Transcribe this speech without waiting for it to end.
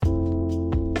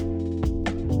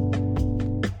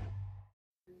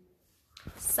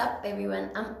up,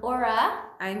 everyone? I'm Aura.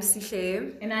 I'm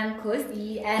Sishe. And I'm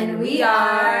Kosi. And we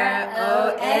are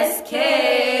OSK.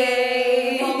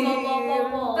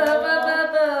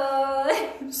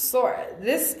 So,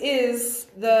 this is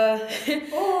the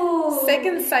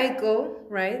second cycle,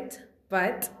 right?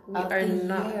 But we are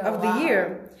not of the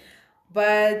year.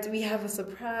 But we have a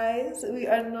surprise. We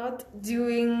are not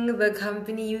doing the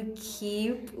company you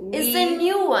keep. It's a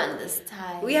new one this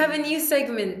time. We have a new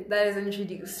segment that is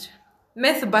introduced.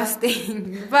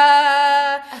 Mythbusting.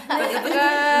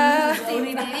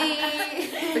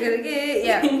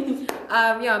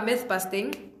 Mythbusting.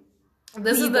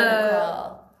 This is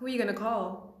the... Who are you gonna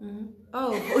call? Mm-hmm.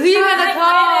 Oh, who are you gonna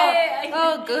call?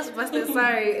 Oh, Ghostbusters,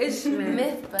 sorry.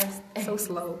 Mythbusters. So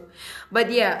slow. But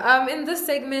yeah, in this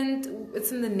segment,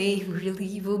 it's in the name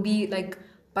really. We'll be like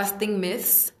busting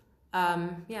myths.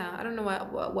 I don't know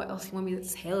what else you want me to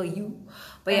tell you.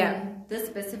 But yeah. This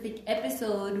specific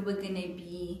episode, we're gonna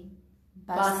be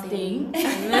busting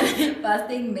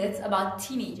myths about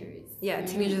teenagers. Yeah,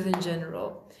 teenagers in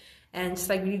general. And just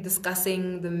like really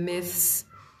discussing the myths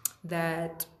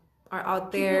that are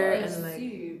out there and like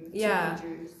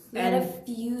teenagers. We had a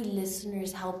few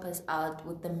listeners help us out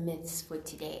with the myths for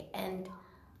today, and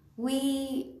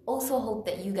we also hope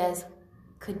that you guys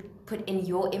could put in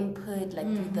your input like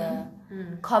through the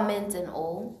comments and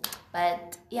all.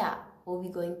 But yeah, we'll be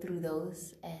going through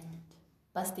those and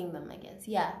busting them, I guess.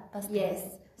 Yeah, busting.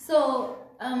 Yes. So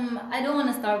I don't want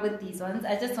to start with these ones.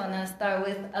 I just want to start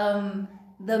with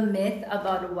the myth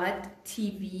about what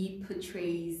TV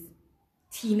portrays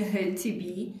teenhood to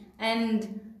be.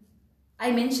 And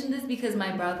I mentioned this because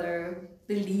my brother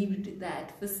believed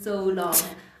that for so long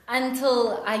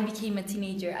until I became a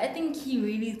teenager. I think he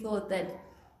really thought that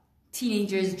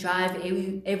teenagers drive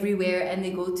everywhere and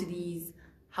they go to these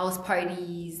house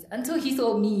parties until he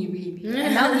saw me, really.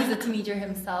 And now he's a teenager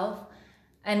himself.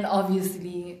 And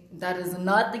obviously that is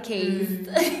not the case.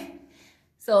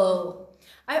 So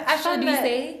I found that,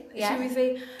 should we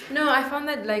say? No, I found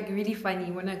that like really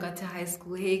funny when I got to high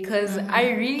school, because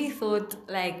I really thought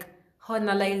like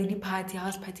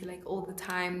house party like all the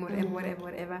time,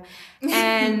 whatever.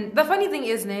 And the funny thing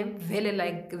is, really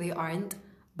like they aren't,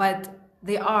 but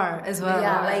they are as well.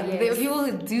 Yeah, like the people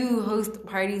who do host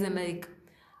parties and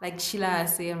like Sheila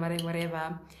say and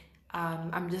whatever.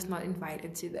 I'm just not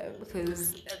invited to them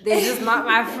because they're just not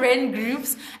my friend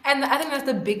groups. And I think that's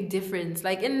the big difference.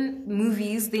 Like in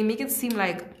movies, they make it seem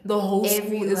like the whole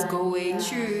school is going. Yeah.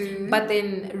 True. But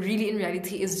then really in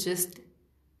reality, it's just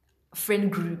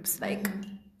friend groups. Like,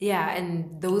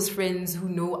 and those friends who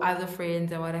know other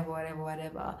friends and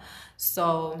whatever.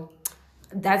 So...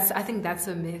 I think that's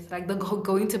a myth, like the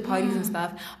going to parties and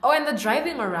stuff. Oh, and the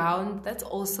driving around, that's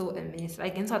also a myth.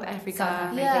 Like in South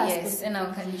Africa, yes, in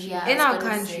our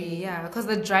country, because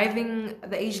the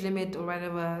age limit or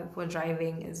whatever for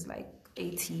driving is like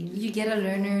 18. You get a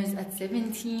learner's at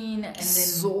 17 and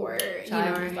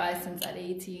then drive license at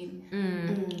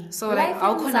 18. So like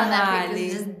life in South Africa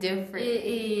is just different. It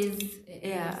is.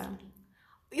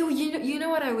 You know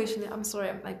what I wish? I'm sorry,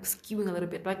 I'm like skewing a little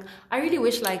bit. Like I really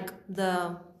wish like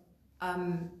the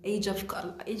age of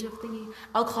thingy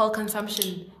alcohol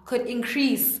consumption could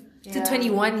increase to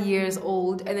 21 years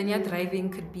old, and then your driving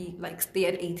could be like stay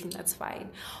at 18. That's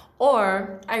fine.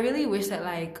 Or I really wish that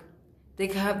like they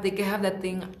could have that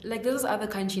thing like there's this other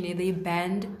country they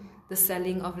banned the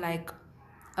selling of like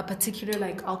a particular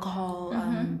like alcohol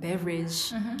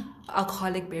beverage,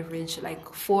 alcoholic beverage,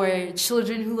 like for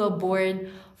children who are born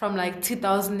from like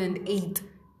 2008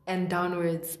 and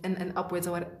downwards and upwards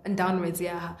or what and downwards,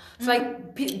 So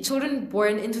like children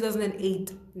born in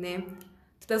 2008,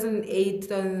 2008,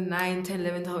 2009, 10,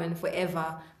 11, 12, and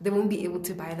forever, they won't be able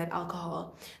to buy that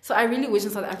alcohol. So I really wish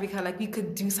in South Africa like we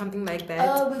could do something like that.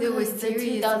 Oh, because the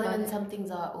 2000 and somethings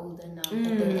are older now, but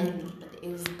it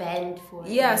was banned for.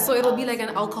 Yeah, so it'll be like an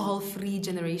alcohol-free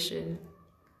generation.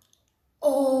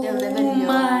 Oh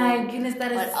my goodness,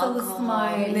 that is so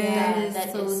smart. That is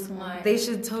so smart. They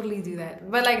should totally do that,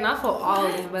 but like not for all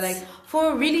of them, but like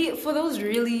for those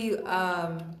really.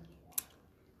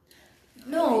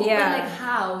 No, but like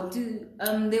how do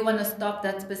they want to stop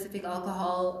that specific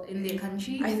alcohol in their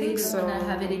country? I think so. They don't want to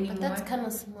have it anymore. But that's kind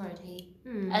of smart, hey.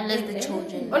 Unless the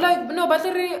children. Or like no, but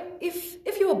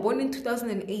if you were born in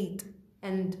 2008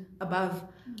 and above,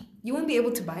 you won't be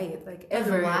able to buy it like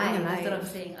ever. Why? That's what I'm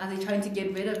saying. Are they trying to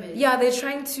get rid of it? Yeah, they're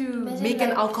trying to make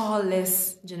an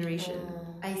alcohol-less generation.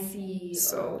 I see.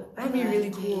 So that'd be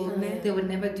really cool. They would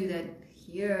never do that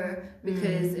here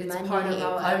because it's part of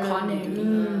our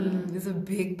economy. It's a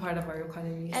big part of our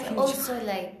economy. And also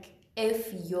like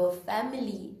if your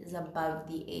family is above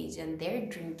the age and they're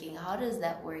drinking, how does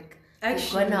that work? They're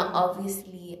gonna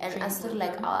obviously, and I still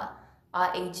like our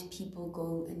age people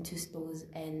go into stores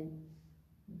and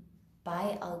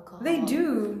buy alcohol. They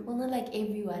do. Well, not like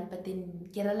everyone, but then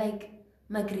get a like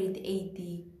my grade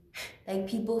 80. Like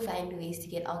people find ways to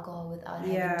get alcohol without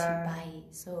having to buy.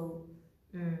 So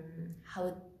how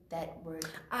would that work?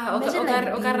 Imagine,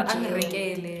 like, being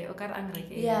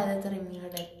jailed. Yeah, that's what I mean.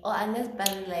 Like, or unless by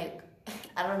like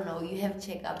I don't know, you have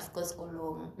checkups goes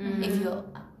along if you're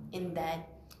in that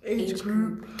age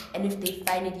group, and if they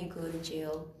find it, you go to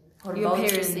jail. Your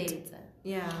parents.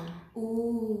 Yeah.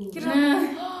 Ooh.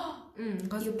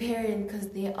 Your parent, because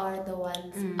they are the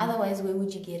ones. Otherwise, where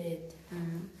would you get it?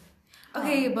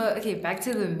 Okay, back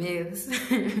to the myths.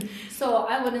 So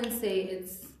I wouldn't say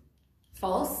it's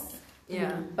false.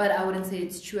 Yeah. But I wouldn't say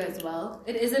it's true as well.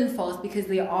 It isn't false because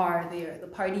they are there. The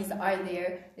parties are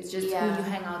there. It's just who you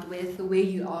hang out with, the way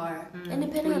you are. And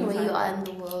depending on where you are in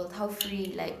the world, how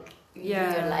free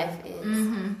your life is.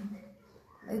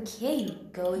 Okay,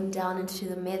 going down into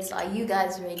the myths. Are you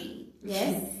guys ready?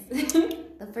 Yes.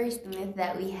 The first myth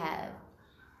that we have.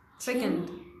 Second.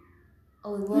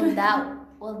 Oh,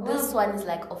 well, this one is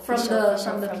like official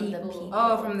from the people.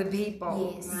 Oh, from the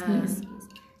people. Yes.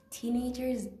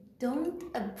 Teenagers don't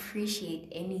appreciate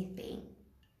anything.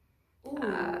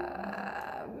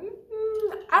 I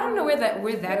don't know where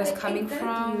that is coming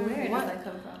from. Where does that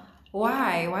come from?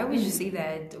 Why? Why would you say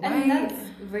that? Why? And that's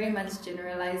very much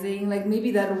generalizing. Like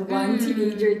maybe that one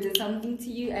teenager did something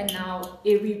to you, and now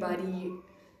everybody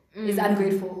is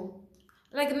ungrateful.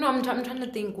 Like no, I'm trying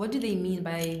to think. What do they mean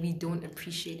by we don't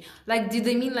appreciate? Like, do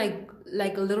they mean like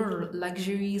little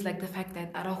luxuries, like the fact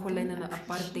that Arahula in an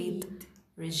apartheid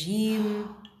regime?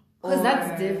 Because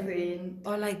that's different.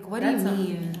 Or like, what do you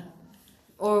mean?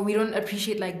 Or we don't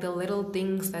appreciate like the little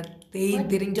things that they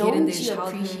didn't get in their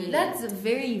childhood. That's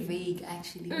very vague,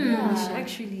 actually.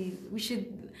 Actually, we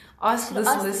should ask this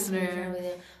listener.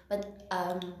 But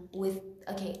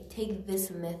take this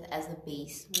myth as a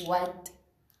base. I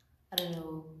don't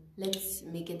know. Let's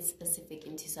make it specific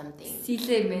into something.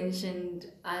 Sise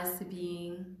mentioned us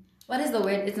being, what is the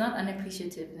word? It's not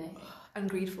unappreciative, ne?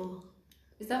 Ungrateful.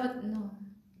 Is that what? No.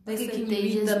 They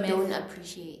just don't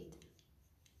appreciate.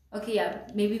 Okay, yeah,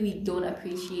 maybe we don't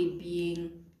appreciate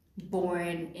being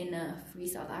born in a free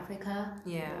South Africa.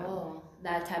 Yeah. Oh,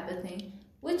 that type of thing.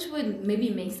 Which would maybe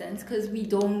make sense because we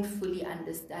don't fully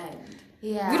understand.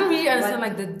 Yeah. We don't really understand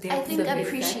like the depth. I think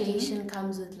appreciation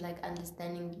comes with like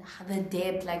understanding the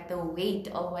depth, like the weight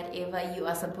of whatever you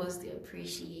are supposed to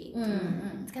appreciate.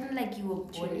 It's kind of like you were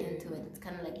born into it. It's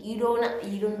kind of like you don't.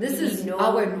 This really is know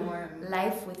our norm.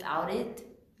 Life without it.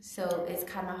 So it's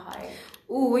kind of hard.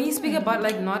 Oh, when you speak about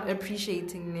like not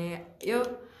appreciating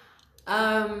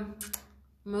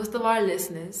most of our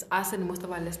listeners, us and most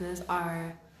of our listeners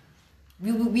are,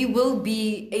 we will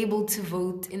be able to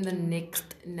vote in the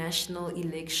next national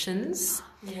elections.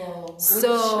 Whoa.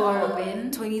 So in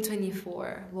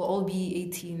 2024, we'll all be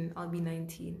 18. I'll be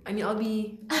 19. I mean, I'll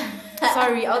be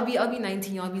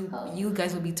 19. You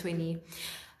guys will be 20.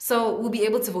 So we'll be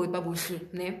able to vote.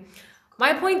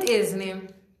 My point is,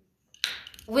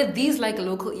 with these like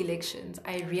local elections,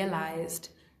 I realized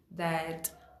that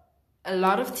a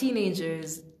lot of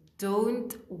teenagers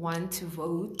don't want to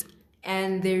vote,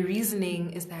 and their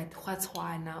reasoning is that or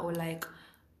like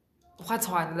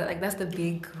that's the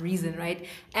big reason, right?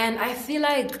 And I feel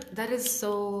like that is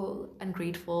so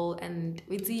ungrateful, and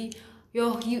you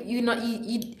don't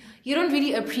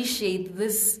really appreciate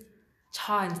this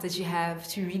chance that you have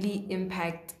to really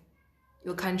impact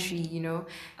your country,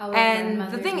 and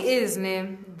the thing is,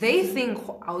 they think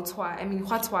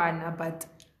but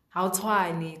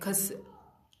because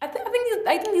I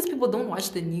think these people don't watch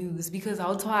the news, because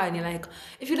like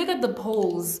if you look at the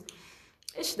polls,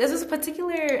 there's this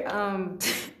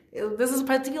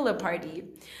particular party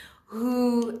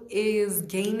who is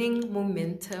gaining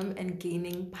momentum and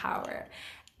gaining power,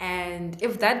 and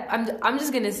if that I'm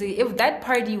just gonna say, if that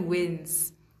party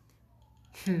wins,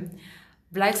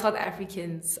 Black South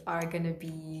Africans are gonna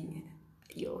be,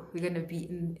 we're gonna be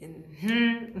in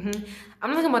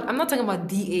I'm not talking about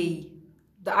DA,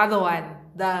 the other one,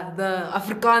 the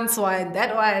Afrikaans one,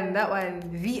 that one,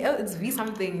 it's V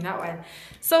something, that one.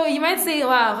 So you might say,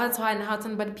 wow, that's one,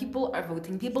 but people are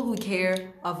voting. People who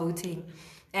care are voting.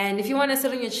 And if you want to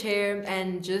sit on your chair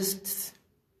and just,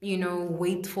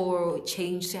 wait for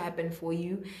change to happen for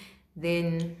you,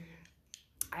 then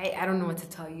I don't know what to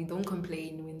tell you. Don't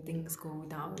complain when things go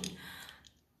down.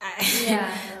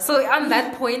 So on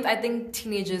that point, I think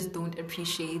teenagers don't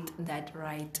appreciate that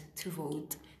right to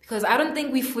vote, because I don't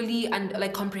think we fully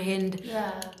comprehend.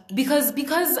 Yeah.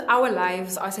 Because our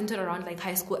lives are centered around like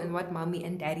high school and what mommy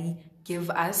and daddy give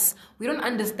us, we don't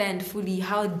understand fully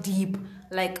how deep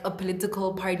like a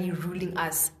political party ruling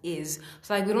us is.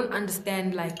 So like we don't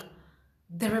understand like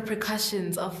the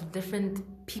repercussions of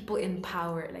different people in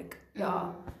power. Like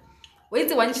yeah. Wait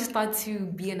till once you start to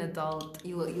be an adult,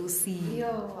 you'll see.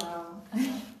 Yo, wow.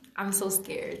 I'm so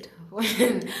scared.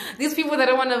 When these people that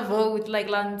don't want to vote, like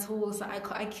Lantos,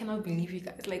 I cannot believe you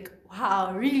guys. Like,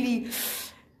 wow, really?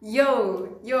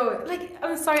 Yo, like,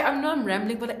 I'm sorry, I'm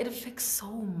rambling, but it affects so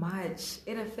much.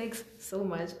 It affects so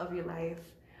much of your life.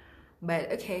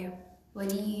 But, okay. What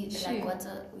do you, like, what's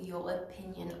your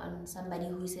opinion on somebody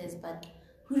who says, but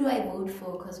who do I vote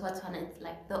for? Because what's on it,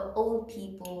 like, the old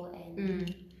people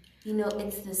and... You know,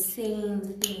 it's the same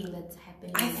thing that's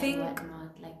happening and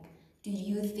whatnot. Like, do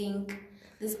you think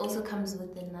this also comes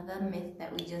with another myth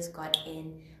that we just got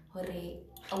in?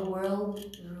 A world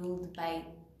ruled by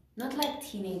not like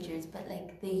teenagers, but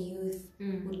like the youth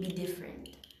would be different.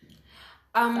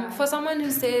 For someone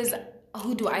who says,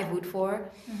 who do I vote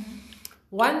for?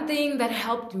 One thing that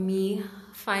helped me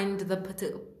find the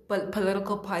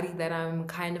political party that I'm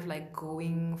kind of like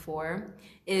going for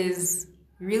is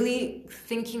really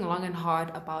thinking long and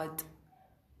hard about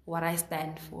what I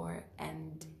stand for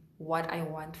and what I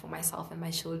want for myself and my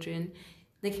children.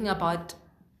 Thinking about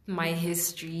my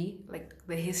history, like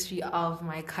the history of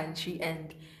my country,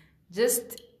 and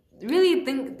just really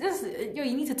think, you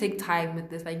need to take time with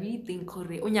this. Like really think,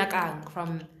 unyakang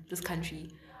from this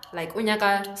country, like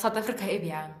unyaka South Africa,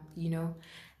 you know.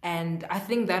 And I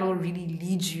think that will really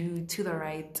lead you to the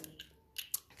right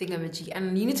thingamajig.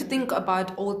 And you need to think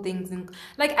about all things and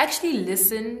like actually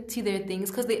listen to their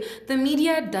things, because the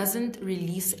media doesn't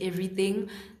release everything.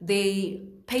 They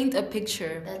paint a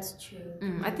picture. That's true.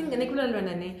 I think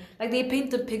like they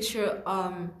paint a picture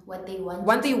what they want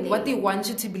what they want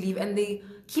you to believe, and they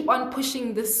keep on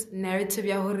pushing this narrative,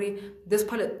 this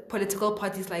political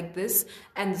parties like this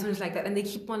and this one's like that, and they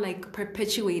keep on like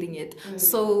perpetuating it.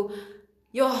 So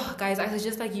guys, I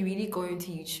suggest like you really go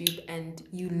into YouTube and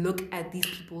you look at these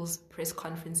people's press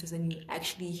conferences and you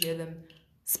actually hear them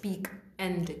speak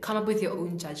and come up with your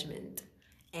own judgment.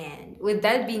 And with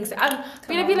that being said,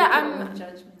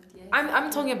 I'm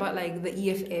talking about like the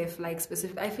EFF, like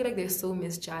specific. I feel like they're so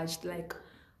misjudged. Like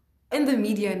in the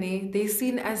media, they're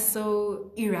seen as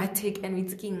so erratic and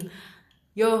witking.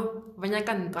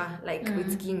 Like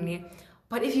witking.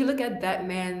 But if you look at that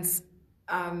man's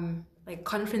like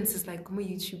conferences, like on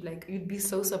YouTube, like you'd be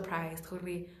so surprised.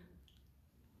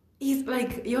 He's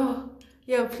like,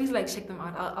 please like check them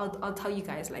out. I'll tell you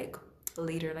guys like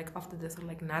later, like after this, or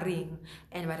like naring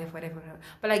and whatever.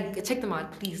 But like check them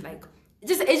out, please. Like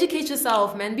just educate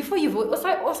yourself, man, before you vote.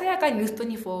 Also, like News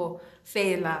 24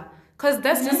 faila, because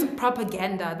that's just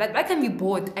propaganda. That can be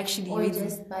bought actually. Or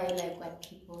just by like what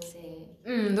people say.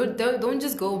 Don't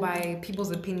just go by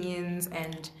people's opinions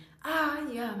and. But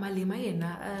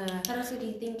also, do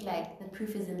you think like the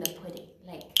proof is in the pudding?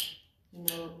 Like, you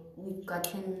know, we've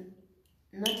gotten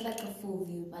not like a full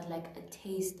view, but like a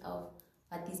taste of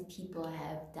what these people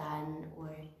have done, or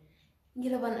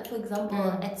you know, for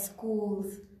example, at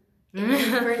schools,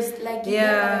 first like you know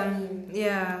what I mean?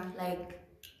 Like,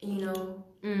 you know,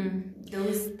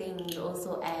 those things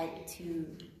also add to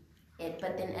it.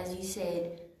 But then, as you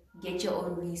said, get your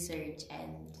own research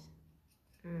and.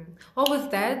 Well, with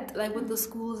that, like with the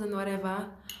schools and whatever,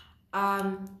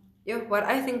 what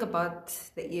I think about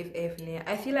the EFF,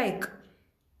 I feel like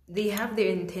they have their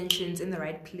intentions in the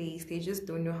right place. They just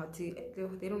don't know how to.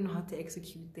 They don't know how to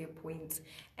execute their points,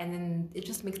 and then it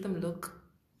just makes them look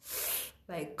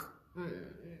like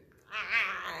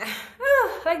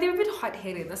like they're a bit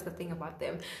hot-headed. That's the thing about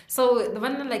them. So the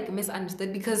one like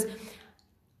misunderstood, because.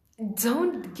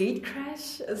 Don't gate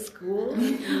crash a school,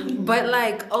 but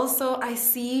like also I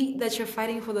see that you're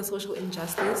fighting for the social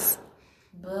injustice,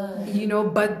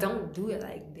 but don't do it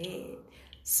like that.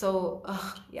 So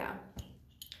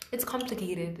it's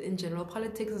complicated in general.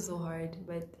 Politics is so hard,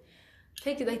 but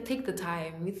take the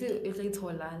time. It's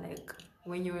like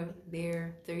when you're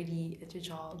there 30 at your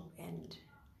job, and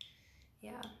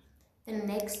the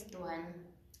next one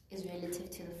is relative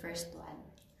to the first one.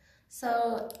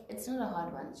 So it's not a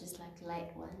hard one, it's just like a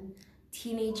light one.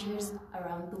 Teenagers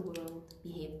around the world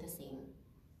behave the same.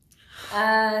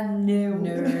 No,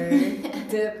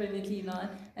 definitely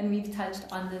not. And we've touched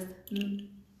on this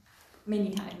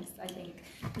many times, I think.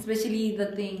 Especially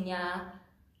the thing,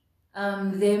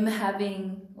 them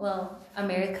having,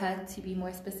 America to be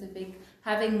more specific,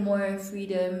 having more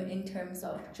freedom in terms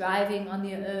of driving on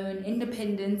their own,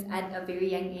 independence at a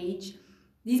very young age.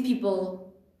 These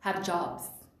people have jobs.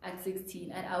 at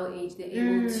 16. At our age, they're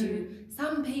able to,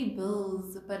 some pay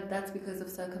bills, but that's because of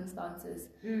circumstances.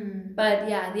 But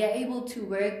yeah, they are able to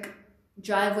work,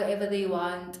 drive wherever they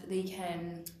want. They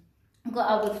can go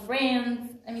out with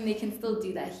friends. I mean, they can still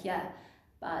do that here,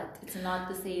 but it's not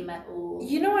the same at all.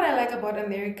 You know what I like about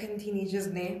American teenagers,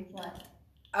 ne? What?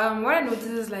 What I notice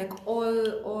is like all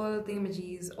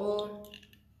thingamajiggies, all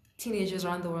teenagers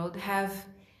around the world have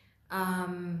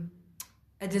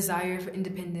a desire for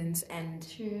independence, and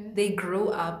they grow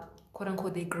up, quote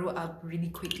unquote, they grow up really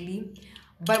quickly.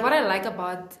 But what I like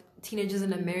about teenagers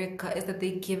in America is that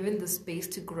they're given the space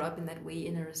to grow up in that way,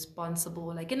 in a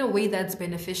responsible, like in a way that's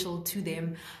beneficial to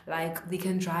them. Like they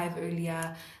can drive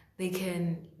earlier, they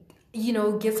can, you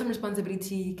know, get some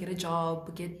responsibility, get a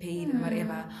job, get paid, and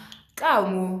whatever.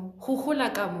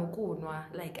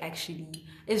 Like actually,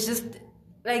 it's just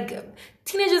like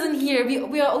teenagers in here,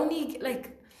 we are only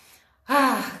like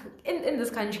in this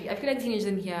country, I feel like teenagers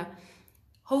in here,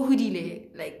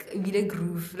 like with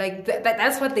groove, like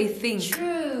that's what they think.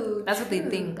 True. That's what they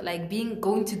think. Like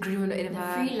going to groove and whatever.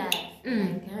 Free life.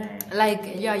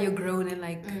 Like yeah, you're grown and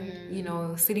like you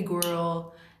know, city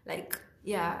girl. Like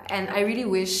yeah, and I really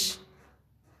wish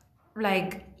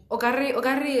like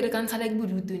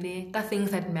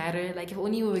things that matter. Like if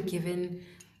only we were given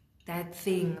that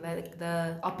thing, like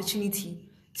the opportunity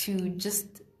to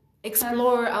just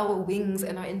explore our wings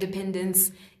and our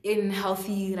independence in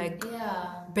healthy, like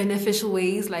beneficial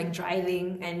ways, like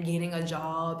driving and getting a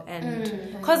job. And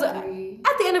because at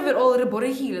the end of it all,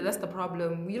 that's the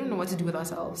problem. We don't know what to do with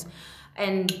ourselves.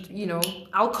 And you know,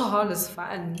 alcohol is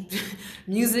fun,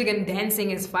 music and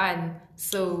dancing is fun,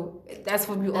 so that's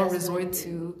what we all resort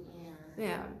to.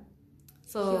 Yeah.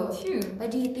 So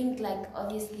but do you think, like,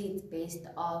 obviously it's based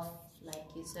off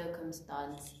like your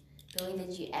circumstance, the way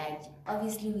that you act?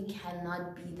 Obviously we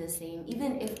cannot be the same,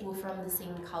 even if we're from the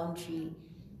same country.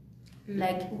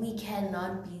 Like we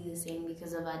cannot be the same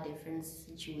because of our different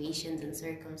situations and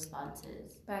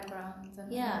circumstances, Backgrounds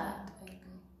and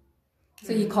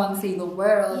so you can't say the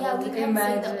world. Yeah, we can't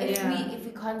say that. Imagine. If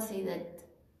we can't say that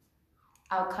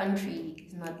our country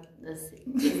is not is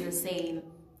the same,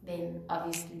 then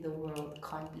obviously the world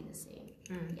can't be the same.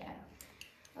 Yeah.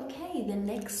 Okay, the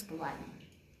next one.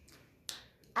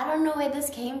 I don't know where this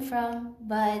came from,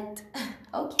 but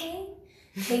okay.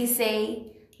 They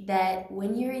say that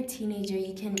when you're a teenager,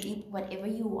 you can eat whatever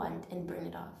you want and burn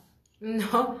it off.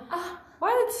 No.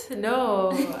 What?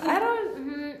 No. I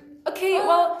don't. Okay,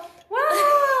 well,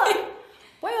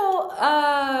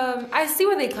 I see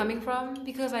where they're coming from,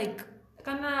 because like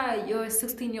kinda your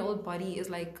 16-year-old body is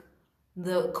like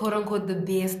the quote unquote the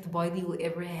best body you'll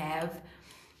ever have,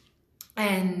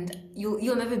 and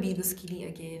you'll never be this skinny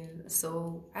again.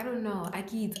 So I don't know.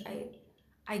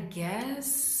 I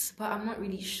guess, but I'm not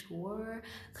really sure,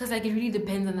 because like it really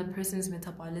depends on the person's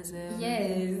metabolism.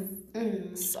 Yes.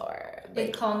 So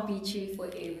It can't be true for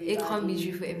everybody. It can't be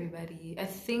true for everybody. I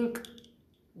think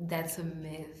that's a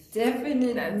myth.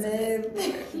 Definite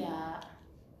myth. Yeah.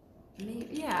 Maybe,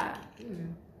 yeah.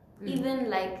 Even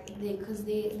like because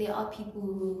there are people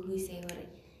who say,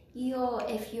 yo,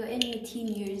 if you're in your teen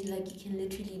years, like you can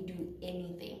literally do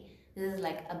anything. This is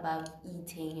like above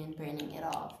eating and burning it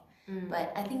off.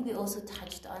 But I think we also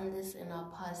touched on this in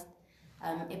our past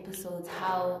episodes,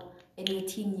 how in your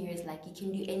teen years, like you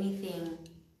can do anything,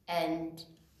 and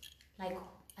like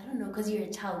I don't know, because you're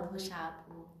a child, push up,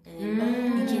 and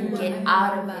you can get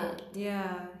out of it.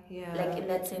 Yeah. Like in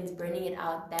that sense, burning it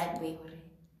out that way.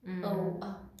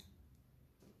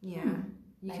 Yeah.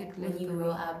 You like could when live you the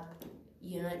grow way. up,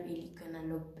 you're not really gonna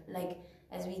look like,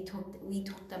 as we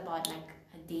talked about like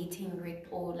dating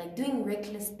or like doing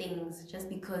reckless things just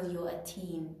because you're a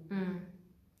teen.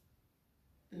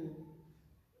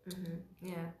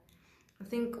 Yeah. I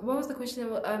think, what was the question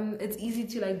about? It's easy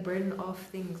to like burn off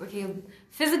things. Okay,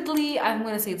 physically, I'm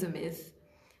gonna say it's a myth,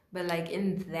 but like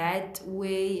in that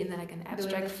way, in like an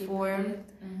abstract form,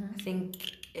 I think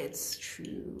it's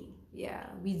true. Yeah,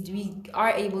 we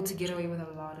are able to get away with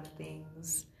a lot of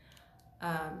things.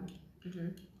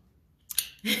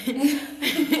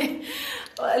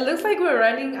 Well, it looks like we're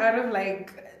running out of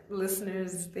like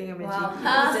listeners thing. Wow,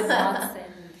 did not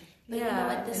send. But you know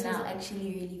what? This was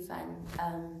actually really fun.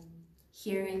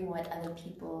 Hearing what other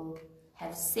people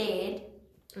have said.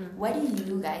 What do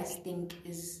you guys think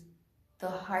is the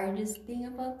hardest thing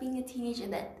about being a teenager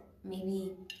that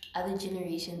maybe other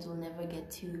generations will never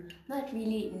get to? Not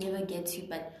really never get to,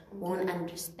 but won't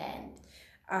understand.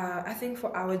 I think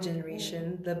for our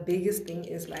generation, the biggest thing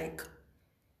is like,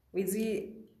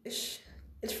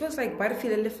 it feels like ba re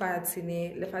file lefatshe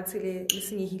le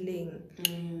senyehileng,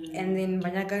 and then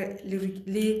banyaka le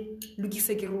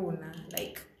lokise ke rona,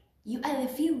 like You are the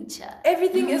future.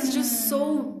 Everything is just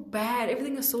so bad.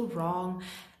 Everything is so wrong.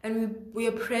 And we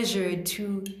are pressured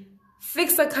to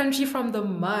fix a country from the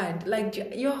mud. Like,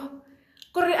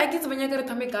 I get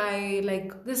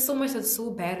like, there's so much that's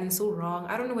so bad and so wrong.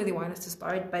 I don't know where they want us to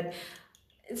start, but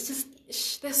it's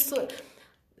just, there's so...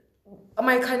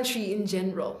 My country in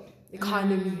general,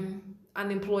 economy,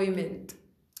 unemployment,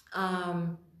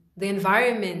 the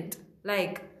environment,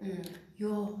 like, And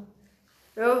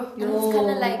it's kind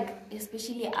of like,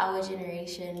 especially our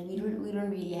generation, we don't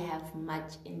really have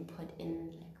much input in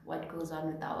like what goes on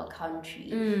with our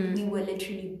country. We were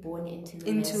literally born into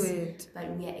it, but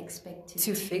we are expected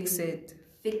to fix it,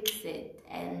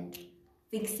 and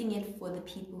fixing it for the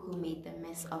people who made the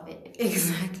mess of it.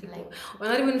 Exactly. Like, we're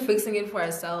not even fixing it for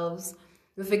ourselves.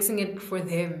 We're fixing it for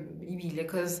them,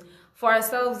 because for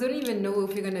ourselves, we don't even know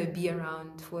if we're gonna be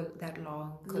around for that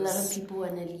long. A lot of people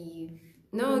wanna leave.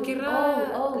 No,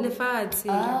 lefatshe,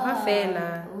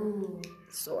 mafela.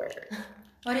 Sorry.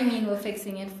 What do you mean we're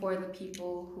fixing it for the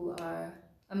people who are...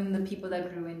 the people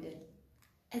that ruined it?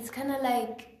 It's kind of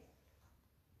like,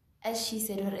 as she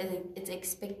said, it's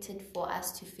expected for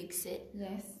us to fix it.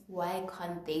 Yes. Why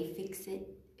can't they fix it?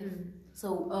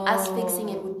 So us fixing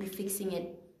it would be fixing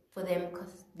it for them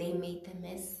because they made the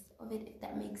mess of it, if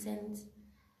that makes sense.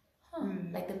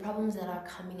 Like the problems that are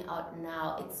coming out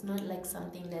now, it's not like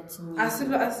something that's new. Yeah,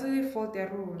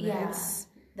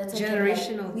 that's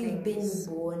generational things. We've been things.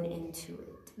 born into it.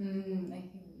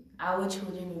 Our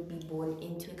children will be born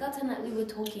into it. We were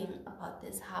talking about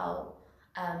this, how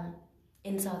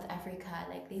in South Africa,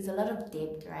 like there's a lot of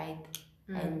debt, right?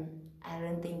 And I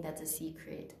don't think that's a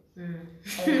secret.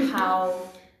 And how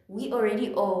we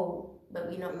already owe, but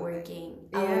we're not working.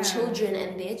 Our children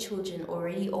and their children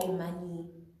already owe money,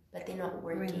 but they're not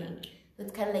working. So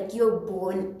it's kind of like you're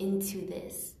born into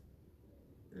this.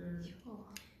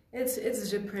 It's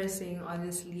depressing,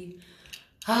 honestly.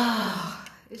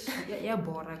 Yeah,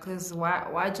 bora, because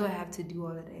why do I have to do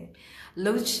all of that?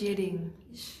 Load shedding.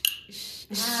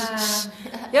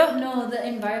 No, the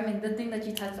environment, the thing that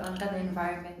you touched on, that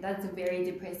environment, that's very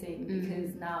depressing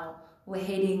because now we're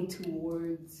heading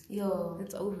towards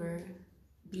it's over,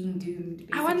 being doomed.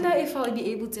 Basically. I wonder if I'll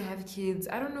be able to have kids.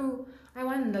 I don't know. I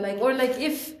wonder,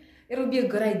 if it'll be a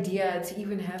good idea to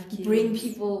even have kids. Bring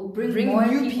more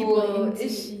new people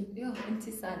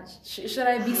into such. Should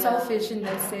I be selfish in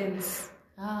that sense?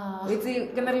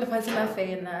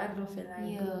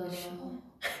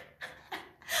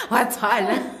 What's all?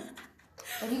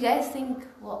 What do you guys think?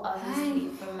 Well, obviously,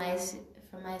 from my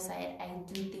side, I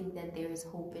do think that there is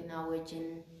hope in our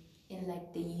in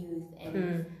like the youth,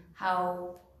 and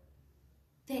how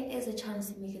there is a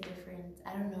chance to make a difference.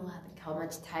 I don't know how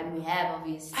much time we have,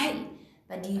 obviously,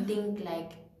 but do you think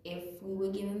like if we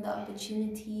were given the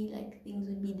opportunity, like things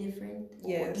would be different?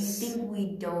 Yes. Or do you think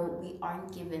we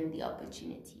aren't given the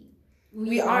opportunity?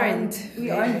 We aren't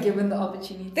given the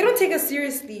opportunity. They don't take us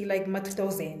seriously like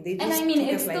Matutozen. They just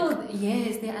it's still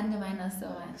yes, they undermine us so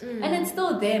much. And it's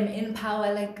still them in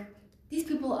power. Like these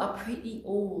people are pretty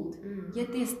old,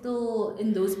 yet they're still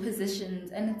in those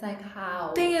positions, and it's like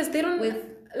how? Thing is, they don't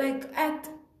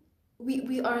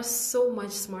we are so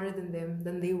much smarter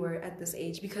than they were at this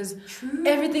age, because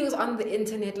everything is on the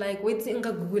internet. Like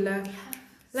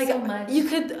so much.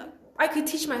 I could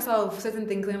teach myself certain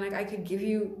things, and like I could give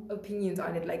you opinions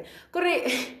on it. Like,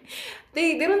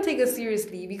 they don't take us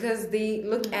seriously because they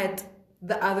look at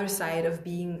the other side of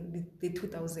being the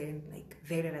 2000, like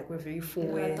we're very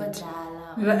forward.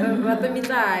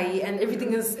 And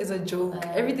everything is a joke.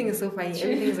 Everything is so funny.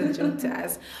 Everything is a joke to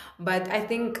us. But I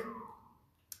think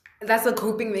that's a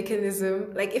coping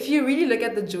mechanism. Like if you really look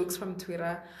at the jokes from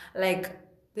Twitter, like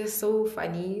they're so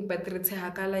funny, but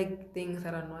they're like things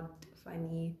that are not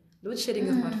funny. Load shedding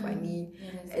is not funny.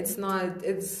 It's not.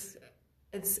 It's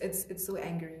so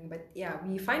angering. But yeah,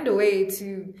 we find a way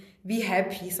to be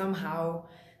happy somehow,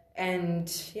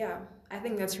 and yeah, I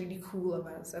think that's really cool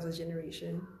about us as a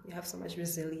generation. We have so much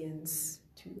resilience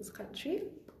to this country.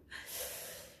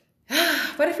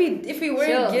 But if we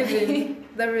were given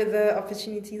the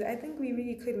opportunities, I think we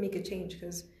really could make a change,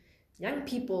 because young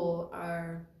people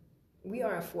we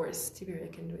are a force to be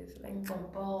reckoned with. Like,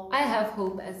 I have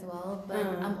hope as well, but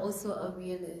I'm also a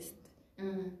realist.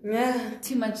 Yeah,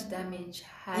 too much damage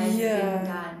has been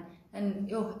done,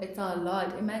 and it's a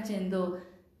lot. Imagine though,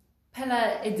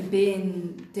 Pella, it's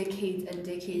been decades and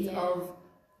decades of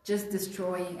just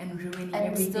destroying and ruining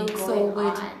everything.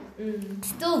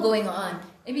 Still going on.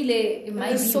 Maybe it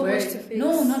might be so worse. Much to fix.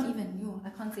 No, not even. I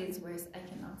can't say it's worse. I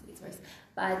cannot say it's worse.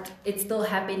 But it's still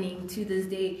happening to this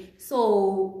day.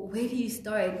 So where do you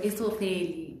start? It's so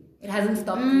fairly. It hasn't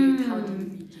stopped yet. How do you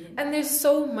begin? And there's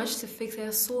so much to fix.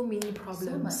 There's so many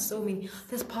problems. So many.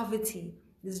 There's poverty.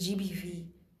 There's GBV.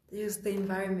 There's the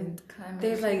environment.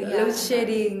 There's like load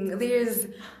shedding. There's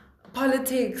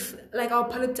politics. Like our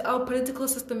political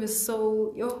system is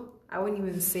so I wouldn't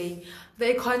even say. The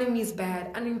economy is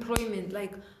bad. Unemployment.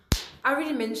 Like I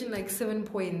already mentioned like 7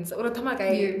 points. You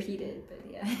repeated, but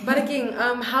yeah. But again,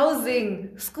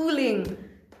 housing, schooling,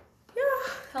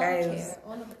 guys,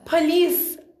 all of that.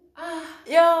 police,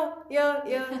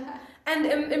 and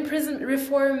in prison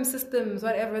reform systems,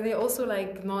 whatever. They're also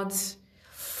like not.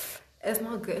 It's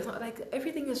not good. It's not like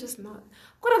everything is just not.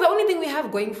 The only thing we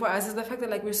have going for us is the fact that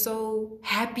like we're so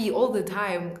happy all the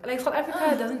time. Like South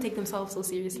Africa doesn't take themselves so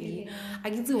seriously. Yeah. I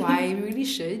can see why we really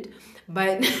should,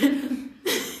 but.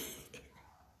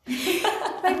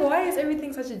 Like, why is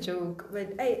everything such a joke?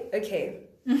 But okay.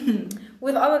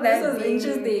 With all of that, this was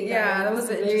interesting. Yeah, that was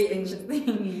very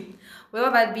interesting. With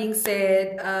all that being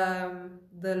said,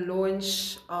 the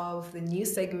launch of the new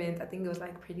segment, I think it was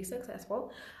like pretty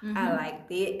successful. I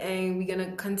liked it, and we're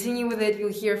gonna continue with it.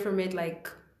 You'll hear from it like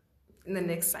in the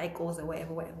next cycles or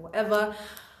whatever.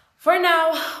 For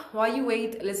now, while you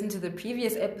wait, listen to the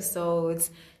previous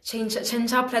episodes, change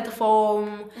our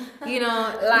platform,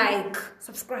 like,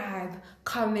 subscribe,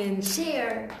 comment,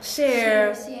 Share.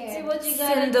 See what you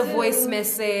gotta send a do. voice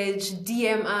message,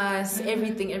 DM us,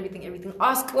 everything.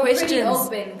 Ask We're questions. pretty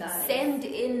open, guys. Send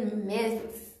in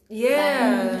myths.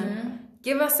 Yeah.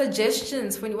 Give us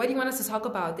suggestions. What do you want us to talk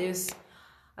about? There's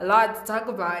a lot to talk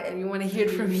about, and we want to hear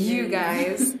it from you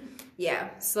guys.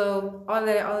 Yeah, so all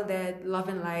that love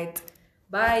and light.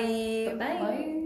 Bye. Bye.